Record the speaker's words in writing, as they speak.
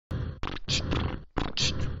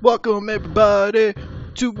Welcome everybody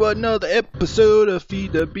to another episode of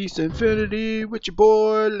FTB Infinity with your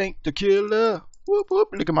boy Link the Killer. Whoop whoop!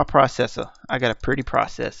 Look at my processor. I got a pretty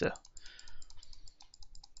processor.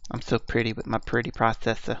 I'm so pretty with my pretty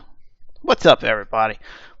processor. What's up, everybody?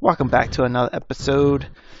 Welcome back to another episode.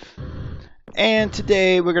 And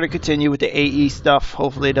today we're gonna continue with the AE stuff.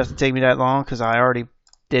 Hopefully it doesn't take me that long because I already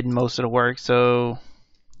did most of the work. So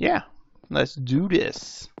yeah, let's do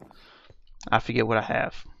this. I forget what I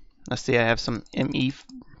have. Let's see, I have some ME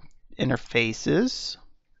interfaces.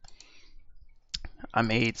 I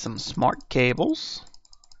made some smart cables.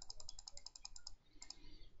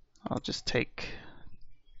 I'll just take,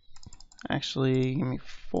 actually, give me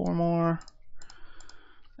 4 more.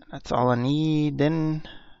 That's all I need. Then,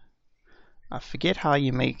 I forget how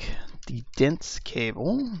you make the dense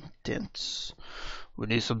cable. Dense. We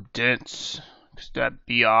need some dense. Cause that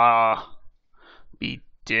be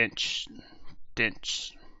dense.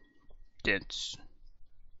 Dense. Dense.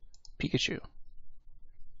 Pikachu.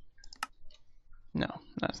 No,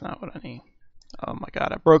 that's not what I need. Oh my god,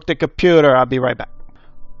 I broke the computer. I'll be right back.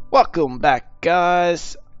 Welcome back,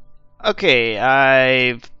 guys.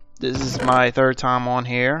 Okay, this is my 3rd time on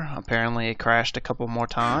here. Apparently it crashed a couple more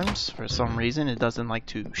times. For some reason it doesn't like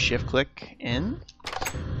to shift click in.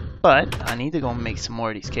 But I need to go make some more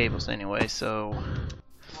of these cables anyway, so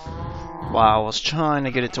while I was trying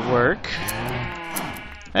to get it to work.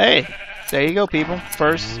 Hey, there you go, people.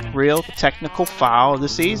 First real technical foul of the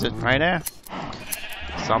season, right there.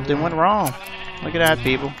 Something went wrong. Look at that,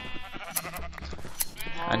 people.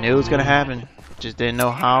 I knew it was gonna happen. Just didn't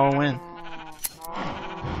know how or when.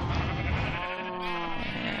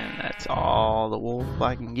 And that's all the wool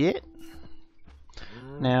I can get.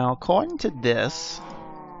 Now, according to this,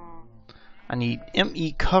 I need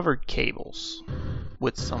ME covered cables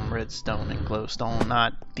with some redstone and glowstone,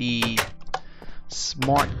 not the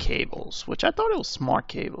smart cables, which I thought it was smart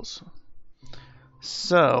cables.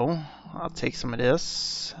 So I'll take some of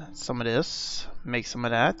this, make some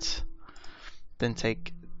of that, then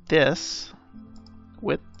take this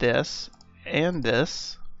with this, and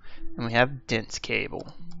we have dense cable.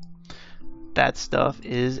 That stuff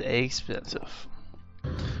is expensive.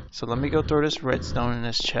 So let me go throw this redstone in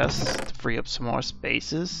this chest to free up some more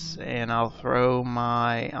spaces, and I'll throw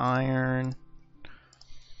my iron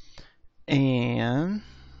and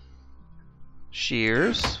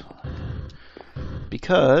shears,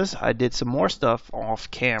 because I did some more stuff off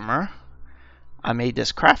camera. I made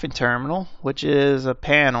this crafting terminal, which is a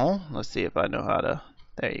panel. Let's see if I know how to.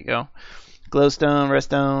 There you go. Glowstone,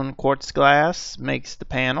 redstone, quartz glass makes the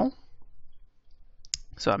panel.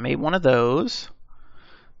 So I made one of those.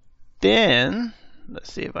 Then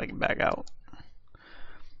let's see if I can back out.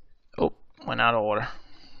 Oh, went out of order.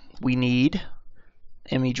 We need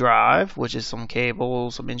ME drive, which is some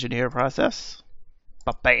cables, some engineer process.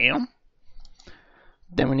 Ba-bam.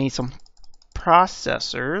 Then we need some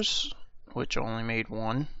processors, which only made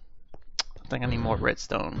one. I think I need more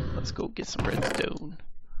redstone. Let's go get some redstone.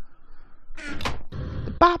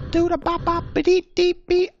 Bop doo da bop bop ba dee dee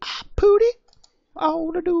bee ah pooty.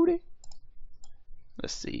 Oh the doody.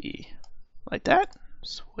 Let's see. Like that?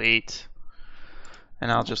 Sweet.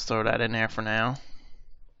 And I'll just throw that in there for now.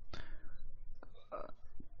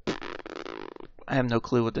 I have no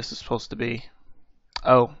clue what this is supposed to be.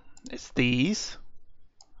 Oh, it's these.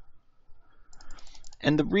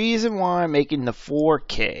 And the reason why I'm making the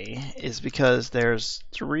 4K is because there's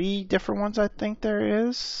 3 different ones I think there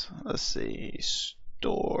is. Let's see.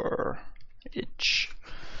 Storage.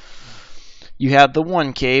 You have the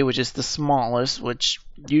 1K, which is the smallest, which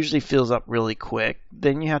usually fills up really quick.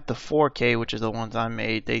 Then you have the 4K, which is the ones I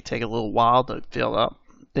made. They take a little while to fill up.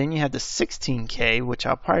 Then you have the 16K, which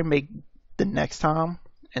I'll probably make the next time.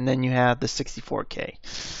 And then you have the 64K.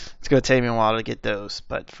 It's going to take me a while to get those,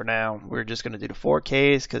 but for now we're just going to do the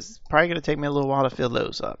 4Ks because it's probably going to take me a little while to fill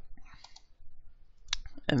those up.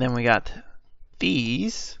 And then we got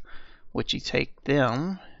these, which you take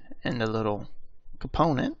them in the little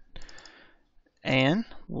component, and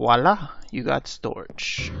voila, you got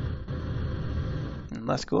storage. And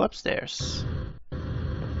let's go upstairs.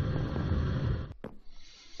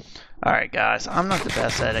 Alright guys, I'm not the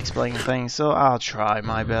best at explaining things, so I'll try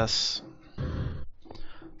my best.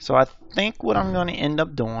 So I think what I'm going to end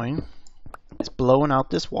up doing is blowing out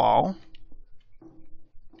this wall.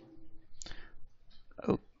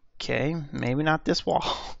 Okay, maybe not this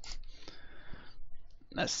wall.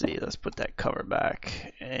 Let's see, let's put that cover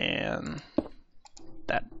back and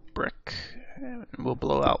that brick, and we'll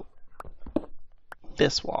blow out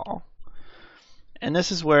this wall. And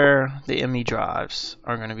this is where the ME drives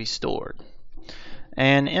are going to be stored.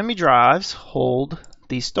 And ME drives hold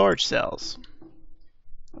these storage cells.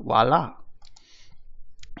 Voila.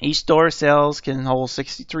 Each storage cells can hold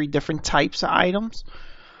 63 different types of items,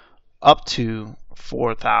 up to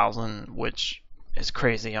 4,000, which is a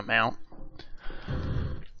crazy amount.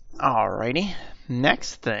 Alrighty,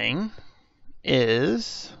 next thing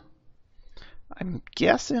is, I'm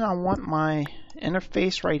guessing I want my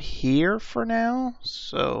interface right here for now,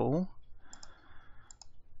 so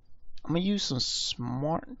I'm gonna use some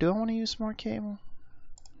smart. Do I want to use smart cable?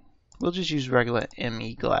 We'll just use regular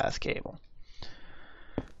ME glass cable.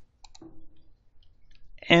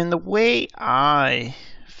 And the way I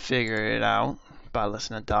figure it out by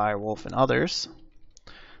listening to Direwolf and others,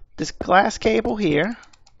 this glass cable here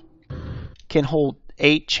can hold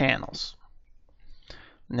 8 channels.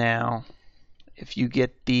 Now, if you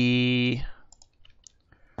get the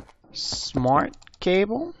smart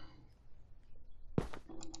cable,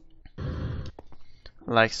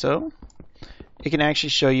 like so, it can actually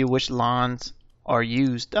show you which lines are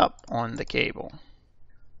used up on the cable,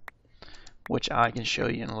 which I can show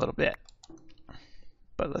you in a little bit.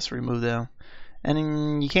 But let's remove them.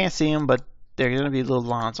 And you can't see them, but there are going to be little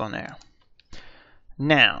lines on there.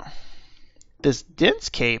 Now, this dense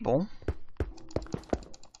cable,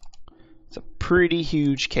 it's a pretty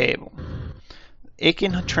huge cable. It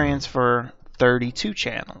can transfer 32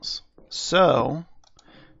 channels. So,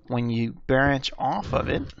 when you branch off of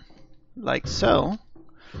it, like so,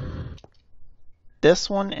 this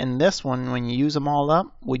one and this one, when you use them all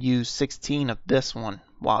up, would use 16 of this one,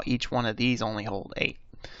 while each one of these only hold 8.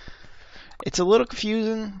 It's a little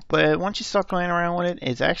confusing, but once you start playing around with it,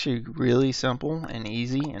 it's actually really simple and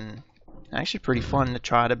easy, and actually pretty fun to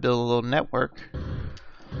try to build a little network.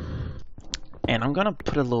 And I'm gonna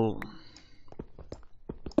put a little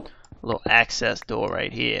access door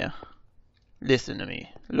right here. Listen to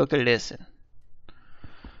me. Look and listen.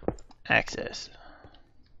 Access.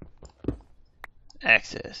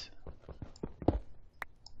 Access.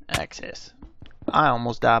 Access. I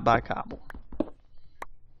almost died by cobble,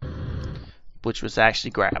 which was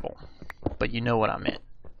actually gravel, but you know what I meant.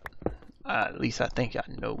 At least I think I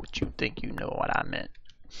know what you think you know what I meant.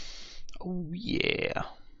 Oh yeah.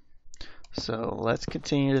 So let's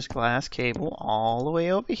continue this glass cable all the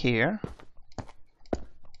way over here.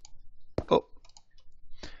 Oh.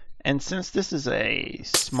 And since this is a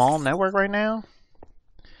small network right now,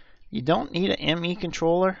 you don't need an ME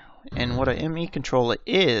controller. And what a ME controller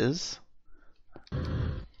is, I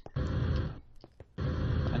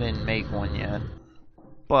didn't make one yet,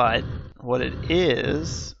 but what it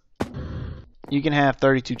is, you can have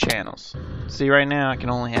 32 channels. See, right now I can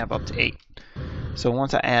only have up to 8. So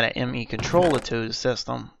once I add an ME controller to the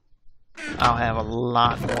system, I'll have a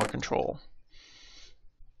lot more control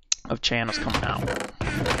of channels coming out.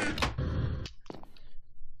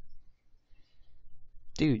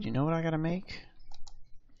 Dude, you know what I gotta make?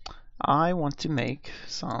 I want to make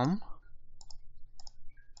some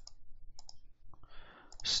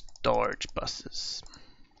storage buses.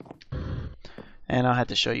 And I'll have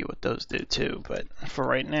to show you what those do too, but for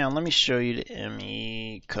right now, let me show you the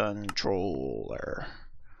ME controller.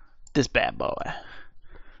 This bad boy.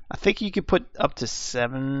 I think you could put up to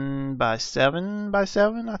 7 by 7 by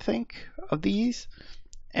 7, I think, of these.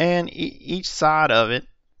 And each side of it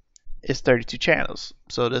is 32 channels.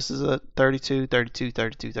 So this is a 32, 32,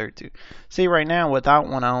 32, 32. See, right now, without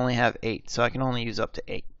one, I only have 8, so I can only use up to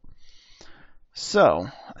 8. So,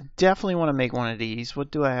 I definitely want to make one of these. What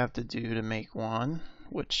do I have to do to make one?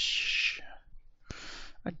 Which,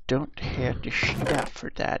 I don't have the stuff for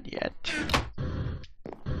that yet.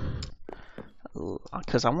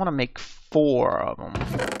 Because I want to make 4 of them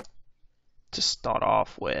to start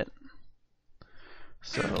off with.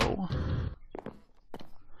 So,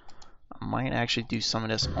 I might actually do some of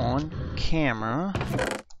this on camera,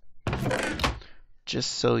 just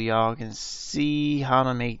so y'all can see how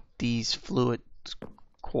to make these fluid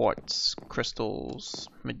quartz crystals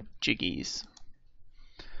majiggies.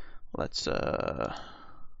 Let's throw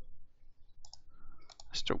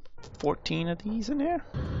 14 of these in there,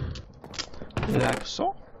 like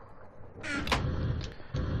so.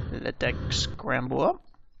 Let that scramble up,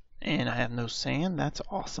 and I have no sand. That's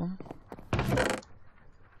awesome.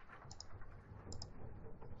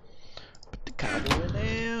 Put the cobble in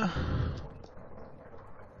there.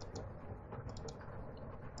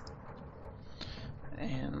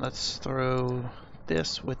 And let's throw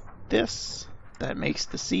this with this. That makes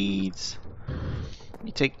the seeds.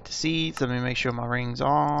 You take the seeds. Let me make sure my ring's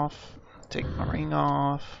off. Take my ring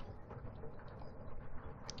off.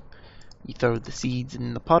 You throw the seeds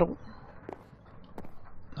in the puddle.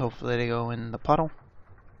 Hopefully they go in the puddle.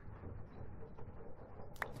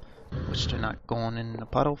 which they're not going in the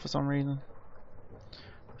puddle for some reason.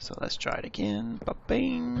 So let's try it again.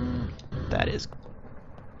 Ba-bing! That is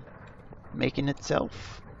making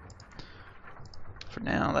itself. For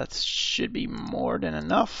now, that should be more than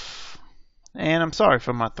enough. And I'm sorry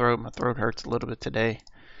for my throat. My throat hurts a little bit today.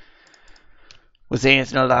 Was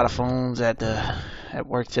answering a lot of phones at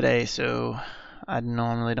work today, so I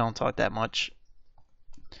normally don't talk that much.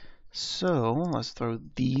 So let's throw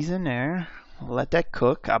these in there. Let that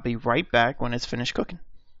cook. I'll be right back when it's finished cooking.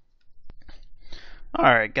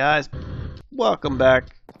 Alright guys, welcome back.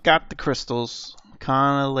 Got the crystals.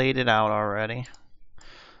 Kinda laid it out already.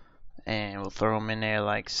 And we'll throw them in there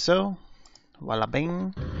like so. Voila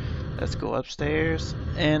bing. Let's go upstairs.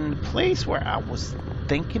 And the place where I was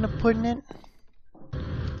thinking of putting it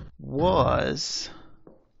was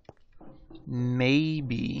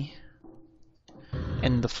maybe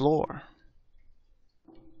in the floor.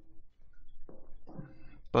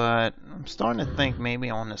 But I'm starting to think maybe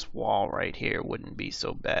on this wall right here wouldn't be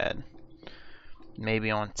so bad. Maybe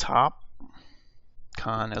on top,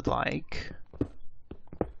 kind of like.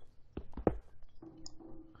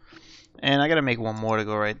 And I gotta make one more to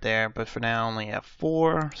go right there, but for now I only have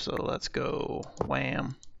 4, so let's go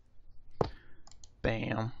wham,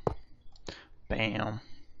 bam, bam.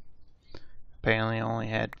 Apparently I only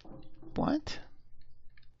had, what?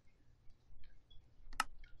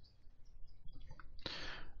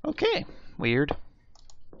 Okay, weird.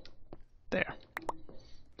 There.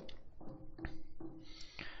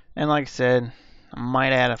 And like I said, I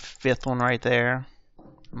might add a 5th one right there.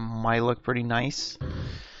 Might look pretty nice.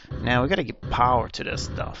 Now we gotta get power to this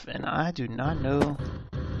stuff, and I do not know.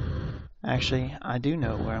 Actually, I do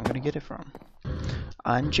know where I'm gonna get it from.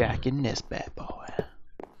 I'm jacking this bad boy.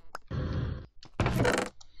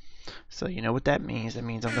 So you know what that means? That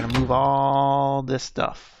means I'm gonna move all this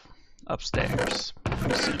stuff upstairs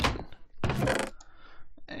pretty soon.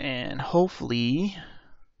 And hopefully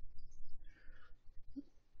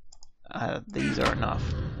these are enough.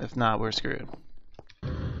 If not, we're screwed.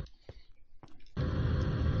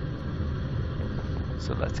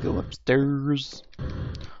 So let's go upstairs.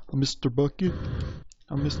 Mr. Bucket.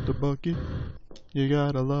 I'm Mr. Bucket. You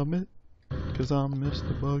gotta love it, 'cause I'm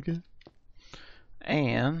Mr. Bucket.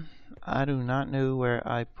 And I do not know where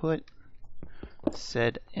I put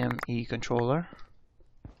said ME controller.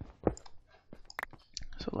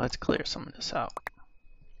 So let's clear some of this out.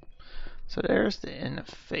 So there's the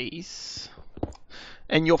interface.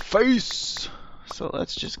 And your face! So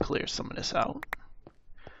let's just clear some of this out.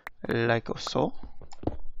 Like so.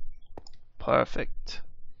 Perfect.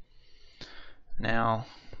 Now,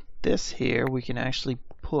 this here we can actually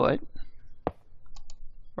put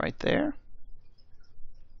right there.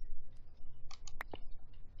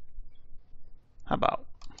 How about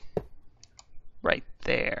right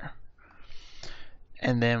there?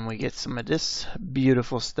 And then we get some of this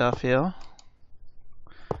beautiful stuff here.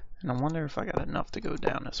 And I wonder if I got enough to go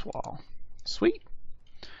down this wall. Sweet.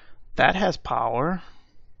 That has power.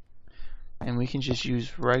 And we can just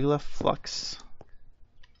use regular flux.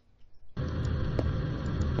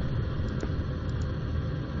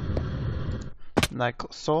 Like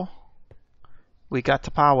so. We got the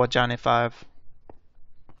power, Johnny 5.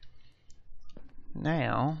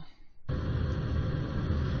 Now,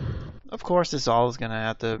 of course, this all is gonna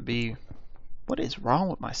have to be. What is wrong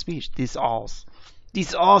with my speech? These alls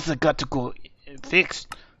have got to go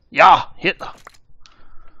fixed. Yeah, Hitler.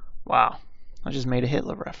 Wow, I just made a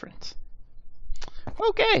Hitler reference.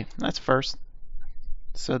 Okay, that's first.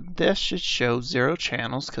 So this should show 0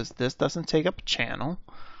 channels because this doesn't take up a channel.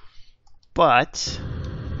 But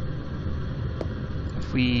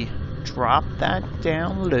if we drop that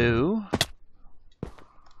down low,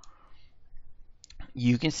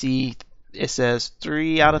 you can see it says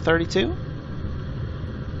 3 out of 32.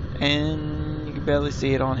 And you can barely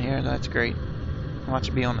see it on here. That's great. Watch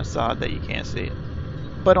it be on the side that you can't see it.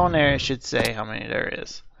 But on there it should say how many there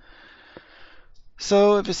is.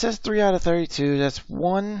 So if it says 3 out of 32, that's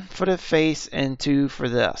 1 for the face and 2 for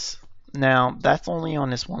this. Now that's only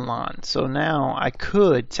on this one line. So now I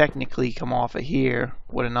could technically come off of here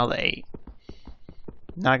with another 8.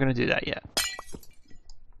 Not going to do that yet.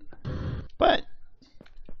 But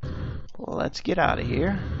let's get out of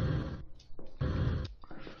here.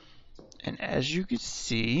 And as you can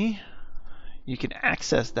see, you can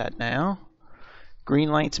access that now.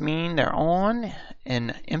 Green lights mean they're on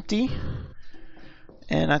and empty.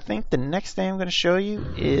 And I think the next thing I'm going to show you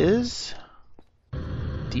is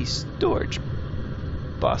the storage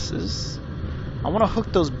buses. I want to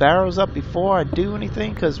hook those barrels up before I do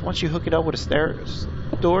anything, because once you hook it up with a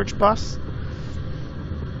storage bus,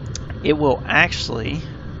 it will actually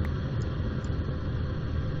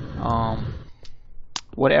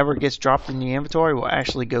whatever gets dropped in the inventory will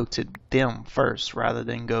actually go to them first rather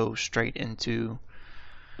than go straight into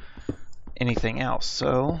anything else.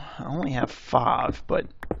 So I only have 5, but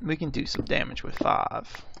we can do some damage with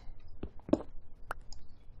 5.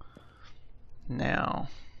 Now,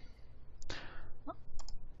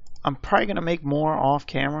 I'm probably going to make more off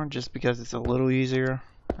camera just because it's a little easier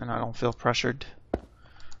and I don't feel pressured.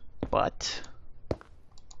 But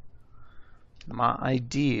my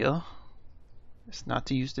idea is not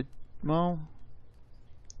to use the, well,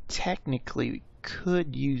 technically we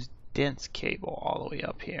could use dense cable all the way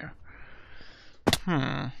up here.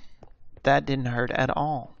 That didn't hurt at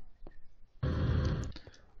all.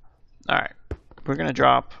 Alright, we're going to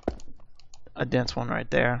drop a dense one right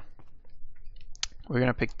there. We're going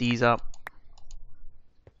to pick these up.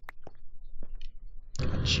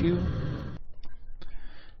 Got you.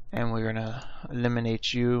 And we're going to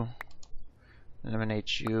eliminate you.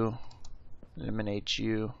 Eliminate you. Eliminate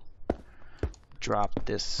you. Drop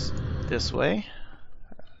this way.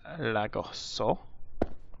 Like so.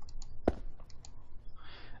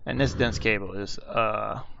 And this dense cable is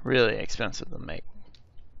really expensive to make,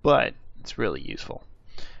 but it's really useful.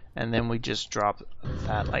 And then we just drop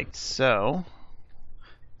that like so.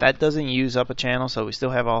 That doesn't use up a channel, so we still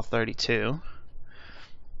have all 32.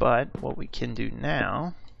 But what we can do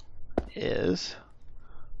now is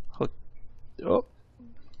hook. Oh,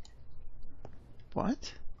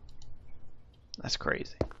 what? That's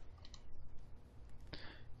crazy.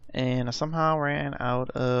 And I somehow ran out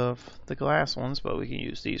of the glass ones, but we can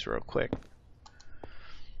use these real quick.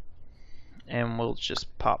 And we'll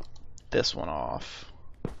just pop this one off.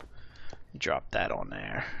 Drop that on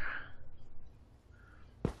there.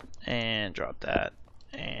 And drop that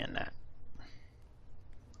and that.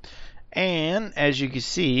 And as you can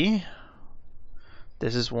see,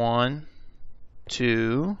 this is 1,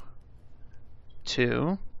 2,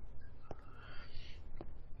 2.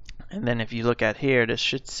 And then if you look at here, this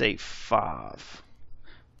should say 5.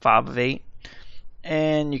 5 of 8.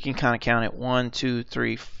 And you can kind of count it 1, 2,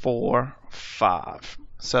 3, 4, 5.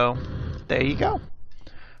 So there you go.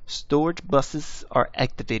 Storage buses are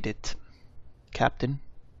activated, Captain.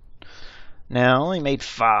 Now I only made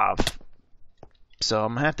 5. So I'm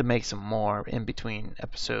going to have to make some more in between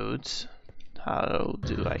episodes. How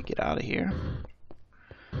do I get out of here?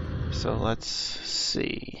 So let's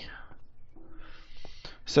see.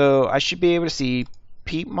 So I should be able to see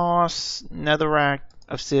peat moss, netherrack,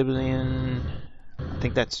 obsidian, I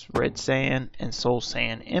think that's red sand, and soul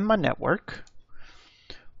sand in my network,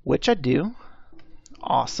 which I do.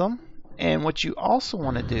 Awesome. And what you also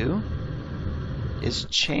want to do is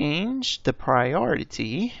change the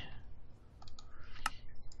priority,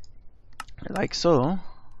 like so,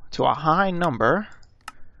 to a high number,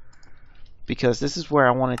 because this is where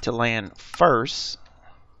I want it to land first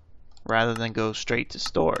rather than go straight to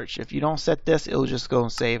storage. If you don't set this, it'll just go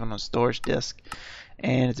and save on a storage disk,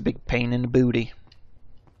 and it's a big pain in the booty.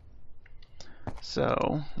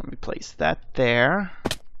 So let me place that there.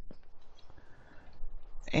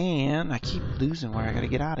 And I keep losing where I gotta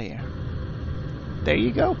get out of here. There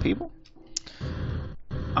you go, people.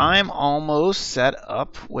 I'm almost set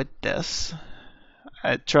up with this.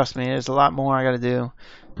 Trust me, there's a lot more I gotta do.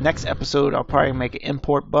 Next episode, I'll probably make an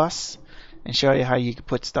import bus and show you how you can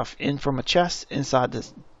put stuff in from a chest inside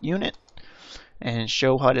this unit and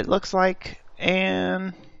show what it looks like.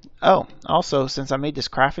 And oh, also, since I made this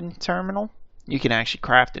crafting terminal, you can actually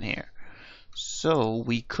craft in here. So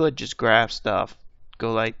we could just grab stuff,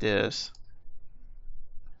 go like this.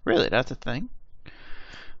 Really, that's a thing.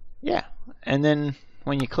 Yeah, and then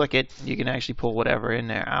when you click it, you can actually pull whatever in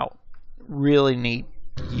there out. Really neat,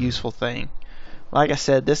 useful thing. Like I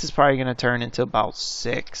said, this is probably going to turn into about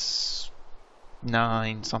 6,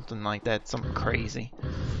 9, something like that, something crazy.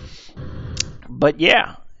 But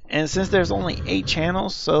yeah, and since there's only 8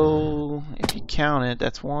 channels, so if you count it,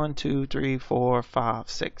 that's 1, 2, 3, 4, 5,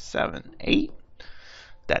 6, 7, 8.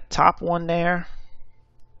 That top one there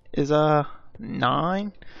is a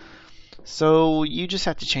 9. So you just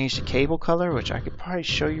have to change the cable color, which I could probably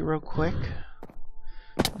show you real quick.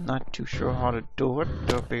 I'm not too sure how to do it,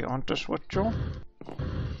 to be honest with you.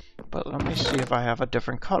 But let me see if I have a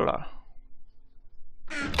different color.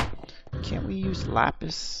 Can't we use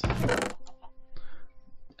lapis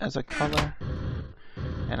as a color?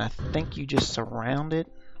 And I think you just surround it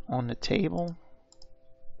on the table.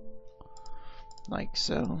 Like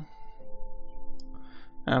so.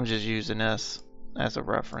 I'm just using this as a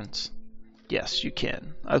reference. Yes, you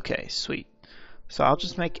can. Okay, sweet. So I'll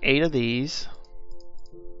just make 8 of these.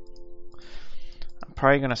 I'm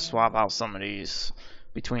probably going to swap out some of these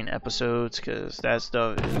between episodes because that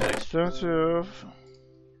stuff is expensive.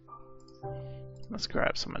 Let's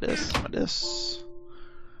grab some of this,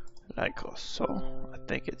 like so. I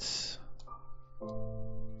think it's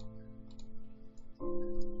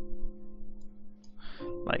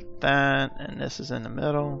like that, and this is in the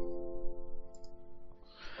middle.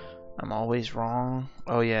 I'm always wrong.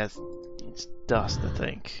 Oh yeah, it's dust, I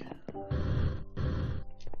think.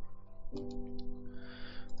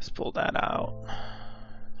 Let's pull that out.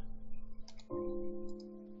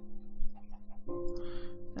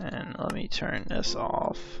 And let me turn this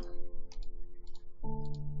off.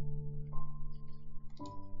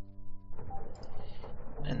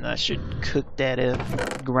 And I should cook that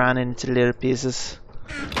up, grind it into little pieces.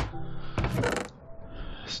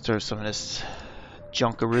 Stir some of this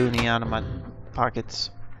junkaroonie out of my pockets.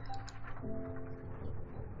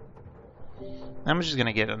 I'm just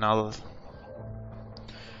gonna get another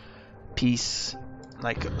piece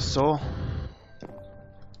like so,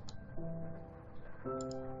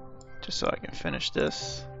 just so I can finish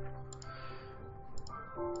this.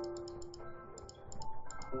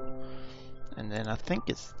 And then I think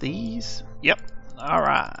it's these. Yep.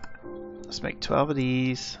 Alright. Let's make 12 of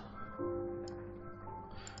these.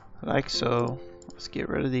 Like so. Let's get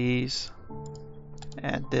rid of these.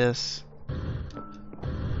 Add this.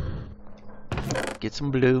 Get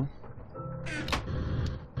some blue.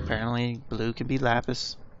 Apparently blue can be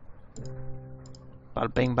lapis.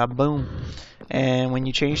 Bada bing, bada boom. And when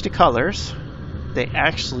you change the colors, they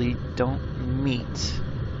actually don't meet.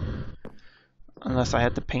 Unless I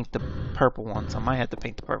had to paint the purple ones. I might have to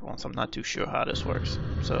paint the purple ones. I'm not too sure how this works.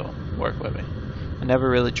 So, work with me. I never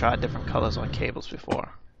really tried different colors on cables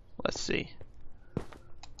before. Let's see.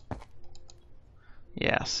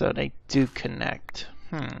 Yeah, so they do connect.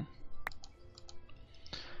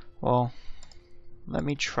 Well, let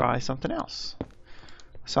me try something else.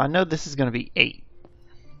 So I know this is going to be 8.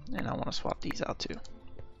 And I want to swap these out too.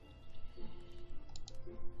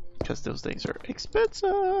 Because those things are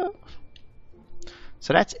expensive.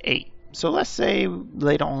 So that's 8. So let's say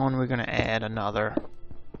later on we're going to add another.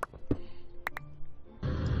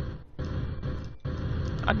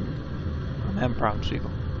 I'm having problems,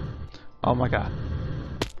 people. Oh my god.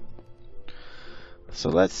 So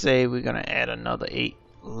let's say we're going to add another 8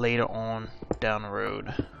 later on down the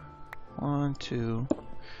road. 1, 2,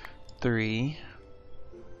 3,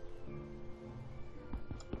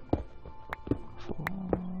 4.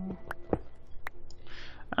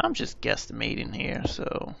 I'm just guesstimating here,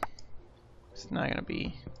 so it's not gonna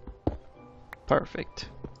be perfect.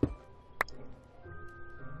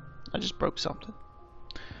 I just broke something.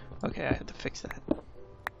 Okay, I have to fix that.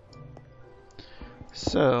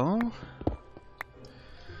 So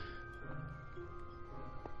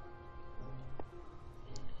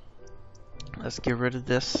let's get rid of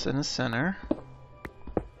this in the center.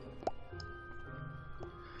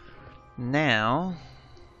 Now,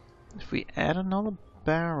 if we add another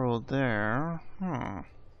barrel there, I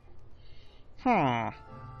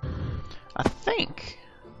think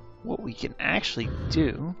what we can actually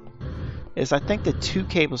do is I think the 2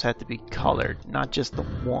 cables have to be colored, not just the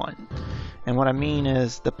one. And what I mean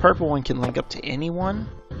is the purple one can link up to anyone,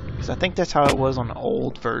 because I think that's how it was on the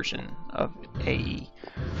old version of AE.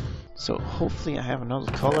 So hopefully I have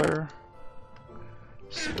another color.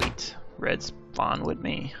 Sweet. Red's fine with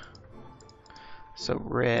me. So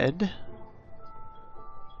red.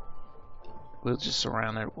 We'll just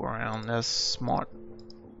surround it around this smart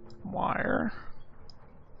wire.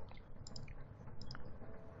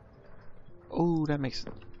 Oh, that makes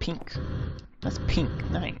it pink. That's pink.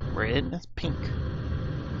 That ain't red. That's pink.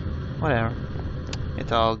 Whatever.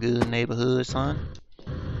 It's all good neighborhood, son.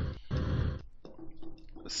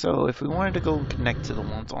 So if we wanted to go and connect to the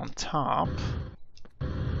ones on top,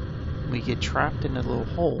 we get trapped in a little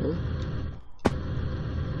hole.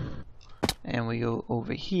 And we go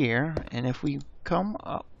over here, and if we come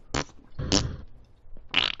up,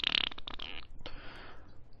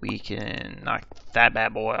 we can knock that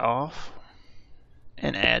bad boy off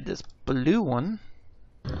and add this blue one.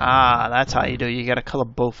 Ah, that's how you do it. You gotta color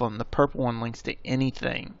both of them. The purple one links to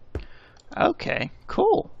anything. Okay,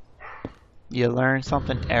 cool. You learn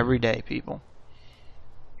something every day, people.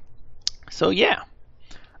 So yeah,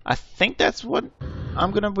 I think that's what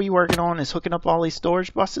I'm gonna be working on, is hooking up all these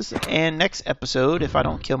storage buses. And next episode, if I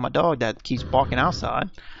don't kill my dog that keeps barking outside,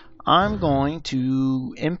 I'm going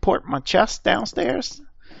to import my chest downstairs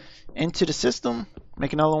into the system,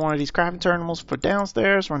 make another one of these crafting terminals for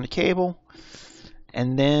downstairs, run the cable,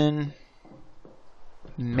 and then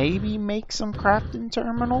maybe make some crafting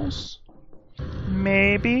terminals.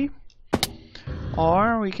 Maybe.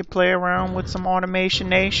 Or we could play around with some automation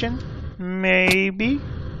nation. Maybe.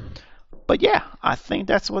 But yeah, I think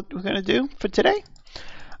that's what we're going to do for today.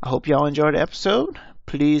 I hope y'all enjoyed the episode.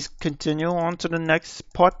 Please continue on to the next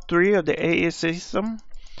part 3 of the AA system.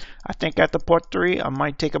 I think after part 3, I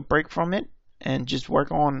might take a break from it and just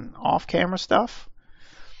work on off-camera stuff.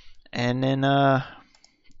 And then the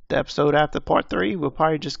episode after part 3, we'll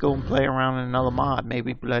probably just go and play around in another mod.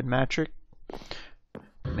 Maybe Blood Metric.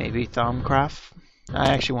 Maybe Thumbcraft.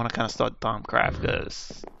 I actually want to kind of start Thumbcraft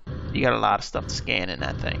because you got a lot of stuff to scan in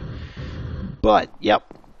that thing. But, yep.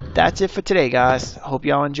 That's it for today, guys. Hope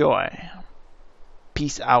y'all enjoy.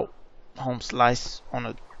 Peace out. Home slice on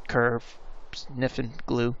a curve. Sniffing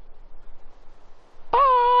glue.